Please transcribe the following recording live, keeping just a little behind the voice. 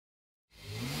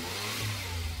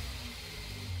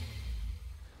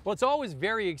Well, it's always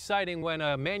very exciting when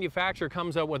a manufacturer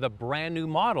comes out with a brand new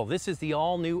model. This is the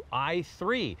all-new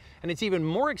i3, and it's even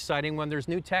more exciting when there's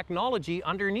new technology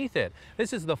underneath it.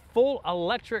 This is the full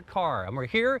electric car, and we're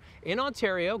here in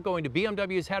Ontario going to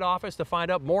BMW's head office to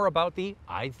find out more about the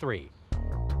i3.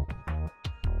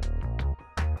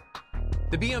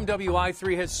 The BMW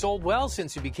i3 has sold well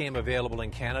since it became available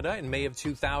in Canada in May of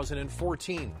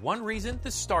 2014. One reason,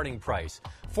 the starting price,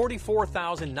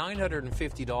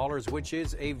 $44,950, which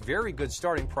is a very good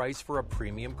starting price for a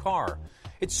premium car.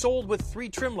 It's sold with 3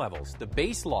 trim levels, the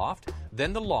base loft,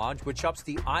 then the Lodge, which ups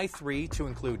the i3 to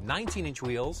include 19-inch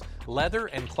wheels, leather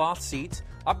and cloth seats,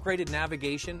 upgraded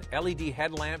navigation, LED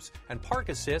headlamps, and park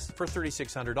assist for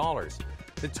 $3,600.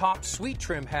 The top Suite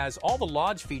trim has all the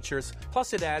Lodge features,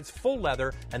 plus it adds full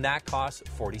leather, and that costs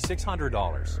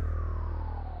 $4,600.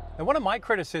 Now, one of my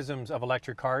criticisms of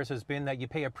electric cars has been that you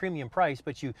pay a premium price,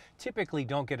 but you typically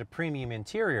don't get a premium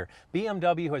interior.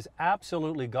 BMW has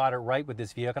absolutely got it right with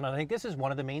this vehicle, and I think this is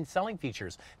one of the main selling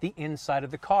features, the inside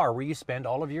of the car, where you spend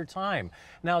all of your time.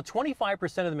 Now,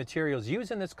 25% of the materials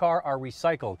used in this car are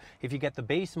recycled. If you get the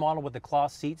base model with the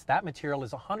cloth seats, that material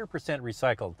is 100%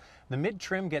 recycled. The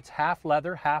mid-trim gets half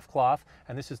leather, half cloth,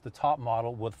 and this is the top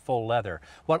model with full leather.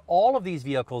 What all of these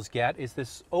vehicles get is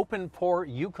this open-pore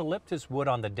eucalyptus wood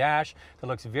on the dash that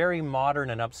looks very modern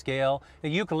and upscale. The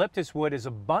eucalyptus wood is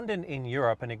abundant in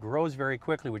Europe and it grows very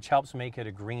quickly, which helps make it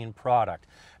a green product.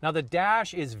 Now, the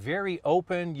dash is very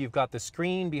open. You've got the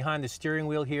screen behind the steering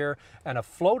wheel here and a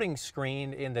floating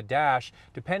screen in the dash.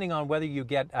 Depending on whether you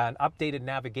get an updated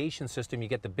navigation system, you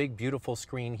get the big, beautiful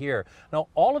screen here. Now,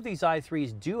 all of these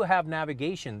i3s do have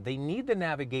navigation. They need the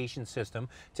navigation system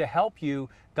to help you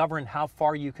govern how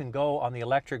far you can go on the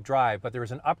electric drive, but there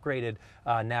is an upgraded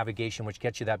navigation which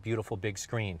gets you that beautiful big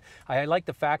screen. I like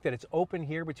the fact that it's open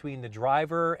here between the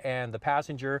driver and the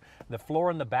passenger. The floor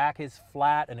in the back is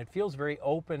flat and it feels very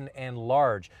open and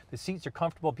large. The seats are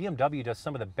comfortable. BMW does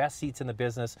some of the best seats in the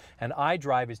business, and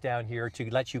iDrive is down here to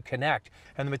let you connect.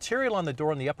 And the material on the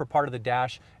door in the upper part of the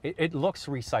dash, it looks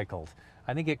recycled.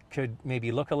 I think it could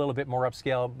maybe look a little bit more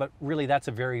upscale, but really that's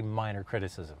a very minor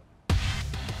criticism.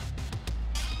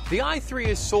 The i3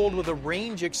 is sold with a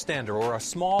range extender or a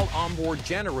small onboard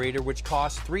generator which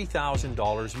costs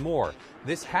 $3,000 more.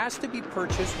 This has to be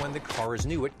purchased when the car is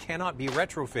new. It cannot be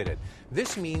retrofitted.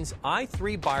 This means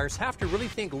i3 buyers have to really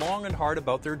think long and hard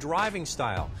about their driving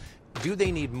style. Do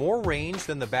they need more range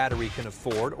than the battery can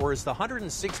afford, or is the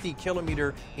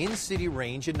 160-kilometer in-city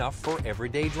range enough for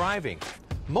everyday driving?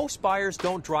 Most buyers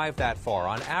don't drive that far,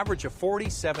 on average a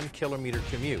 47-kilometer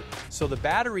commute, so the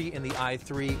battery in the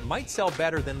i3 might sell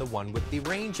better than the one with the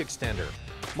range extender.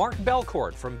 Mark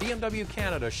Belcourt from BMW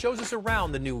Canada shows us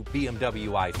around the new BMW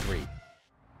i3.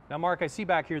 Now, Mark, I see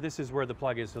back here, this is where the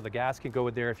plug is, so the gas can go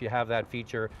in there if you have that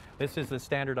feature. This is the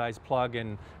standardized plug,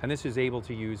 and this is able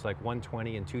to use like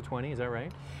 120 and 220, is that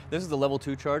right? This is the level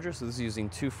 2 charger, so this is using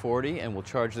 240 and will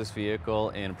charge this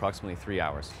vehicle in approximately 3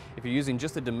 hours. If you're using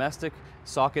just a domestic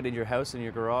socket in your house, in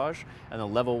your garage, and the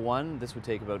level 1, this would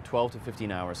take about 12 to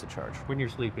 15 hours to charge. When you're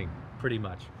sleeping, pretty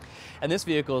much. And this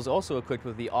vehicle is also equipped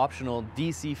with the optional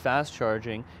DC fast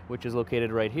charging, which is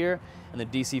located right here. And the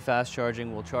DC fast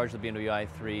charging will charge the BMW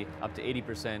i3 up to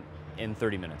 80% in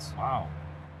 30 minutes. Wow.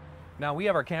 Now, we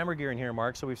have our camera gear in here,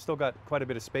 Mark, so we've still got quite a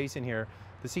bit of space in here.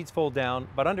 The seats fold down,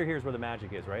 but under here is where the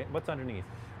magic is, right? What's underneath?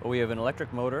 Well, we have an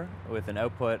electric motor with an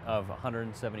output of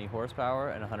 170 horsepower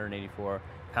and 184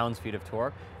 pounds-feet of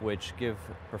torque, which give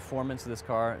performance to this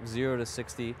car 0 to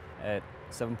 60 at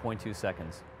 7.2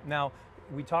 seconds. Now,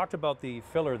 we talked about the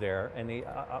filler there and the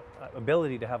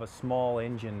ability to have a small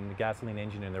engine, gasoline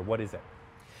engine in there. What is it?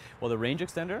 Well, the range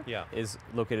extender is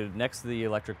located next to the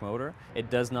electric motor.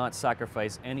 It does not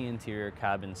sacrifice any interior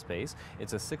cabin space.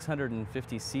 It's a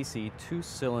 650cc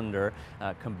 2-cylinder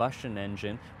combustion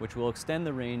engine, which will extend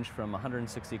the range from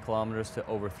 160 kilometers to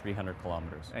over 300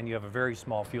 kilometers. And you have a very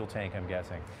small fuel tank, I'm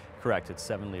guessing. Correct, it's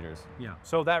 7 liters. Yeah.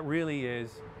 So that really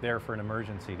is there for an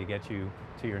emergency to get you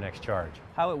to your next charge.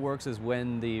 How it works is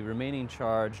when the remaining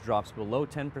charge drops below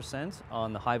 10%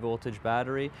 on the high voltage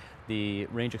battery, the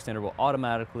range extender will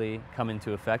automatically come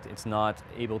into effect. It's not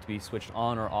able to be switched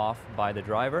on or off by the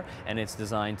driver, and it's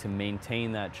designed to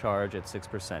maintain that charge at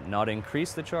 6%, not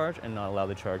increase the charge and not allow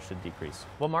the charge to decrease.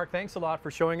 Well, Mark, thanks a lot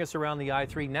for showing us around the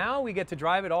i3. Now we get to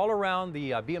drive it all around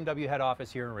the BMW head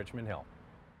office here in Richmond Hill.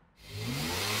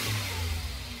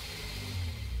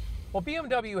 Well,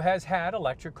 BMW has had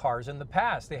electric cars in the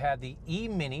past. They had the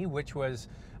e-Mini, which was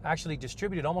actually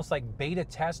distributed almost like beta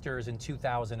testers in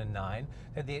 2009.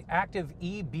 They had the active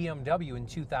e-BMW in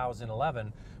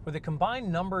 2011. With the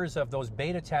combined numbers of those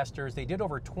beta testers, they did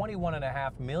over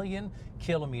 21.5 million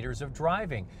kilometers of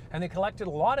driving. And they collected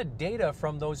a lot of data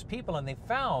from those people, and they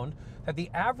found that the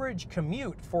average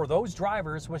commute for those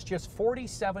drivers was just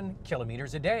 47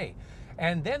 kilometers a day.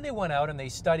 And then they went out and they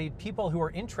studied people who are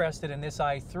interested in this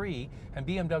i3, and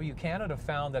BMW Canada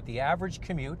found that the average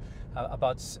commute,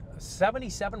 about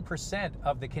 77%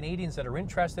 of the Canadians that are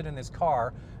interested in this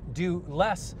car do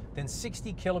less than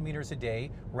 60 kilometers a day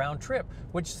round trip,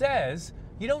 which says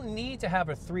you don't need to have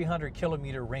a 300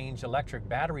 kilometer range electric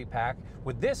battery pack.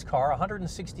 With this car,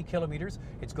 160 kilometers,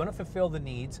 it's going to fulfill the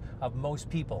needs of most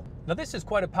people. Now, this is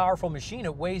quite a powerful machine.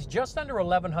 It weighs just under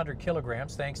 1,100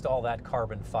 kilograms thanks to all that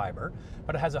carbon fiber,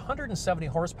 but it has 170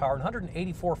 horsepower and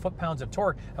 184 foot-pounds of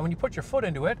torque. And when you put your foot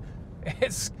into it,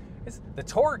 the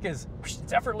torque is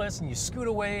it's effortless, and you scoot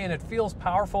away, and it feels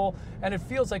powerful, and it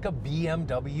feels like a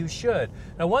BMW should.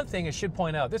 Now, one thing I should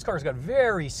point out, this car's got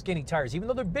very skinny tires. Even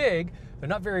though they're big, they're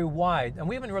not very wide, and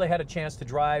we haven't really had a chance to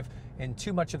drive in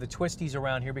too much of the twisties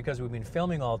around here because we've been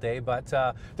filming all day, but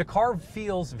the car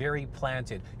feels very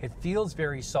planted. It feels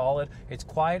very solid. It's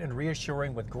quiet and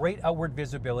reassuring with great outward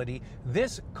visibility.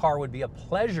 This car would be a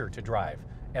pleasure to drive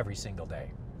every single day.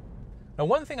 Now,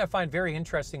 one thing I find very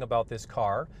interesting about this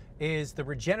car is the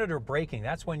regenerative braking.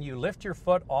 That's when you lift your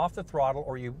foot off the throttle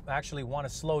or you actually want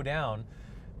to slow down.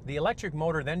 The electric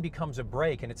motor then becomes a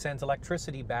brake, and it sends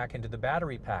electricity back into the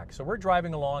battery pack. So we're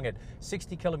driving along at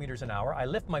 60 kilometers an hour. I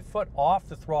lift my foot off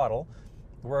the throttle.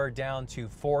 We're down to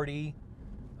 40,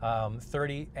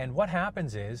 30, and what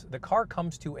happens is the car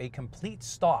comes to a complete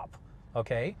stop,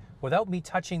 okay, without me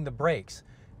touching the brakes.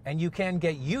 And you can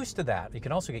get used to that. You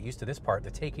can also get used to this part,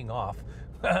 the taking off.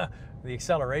 The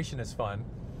acceleration is fun.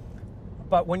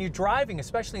 But when you're driving,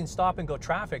 especially in stop-and-go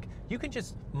traffic, you can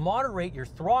just moderate your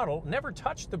throttle, never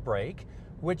touch the brake,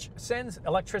 which sends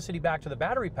electricity back to the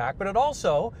battery pack, but it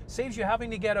also saves you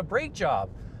having to get a brake job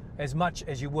as much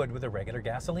as you would with a regular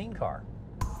gasoline car.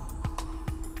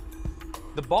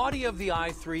 The body of the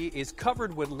i3 is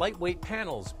covered with lightweight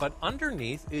panels, but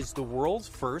underneath is the world's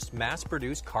first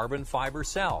mass-produced carbon fiber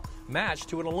cell, matched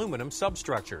to an aluminum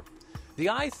substructure. The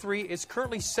i3 is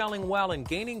currently selling well and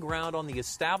gaining ground on the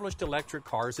established electric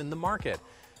cars in the market.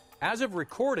 As of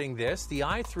recording this, the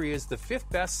i3 is the 5th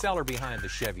best seller behind the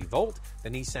Chevy Volt, the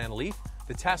Nissan Leaf,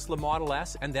 the Tesla Model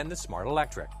S, and then the Smart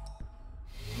Electric.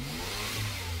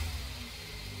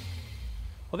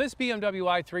 Well, this BMW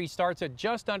i3 starts at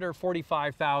just under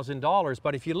 $45,000,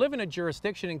 but if you live in a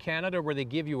jurisdiction in Canada where they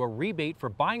give you a rebate for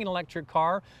buying an electric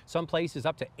car, some places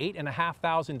up to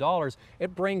 $8,500,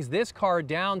 it brings this car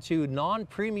down to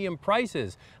non-premium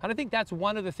prices. And I think that's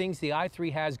one of the things the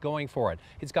i3 has going for it.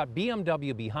 It's got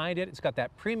BMW behind it, it's got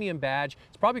that premium badge,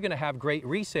 it's probably going to have great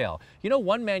resale. You know,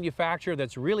 one manufacturer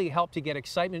that's really helped to get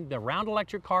excitement around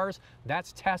electric cars,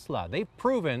 that's Tesla. They've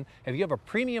proven if you have a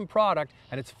premium product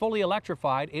and it's fully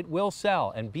electrified, it will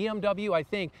sell, and BMW, I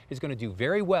think, is going to do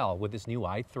very well with this new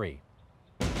i3.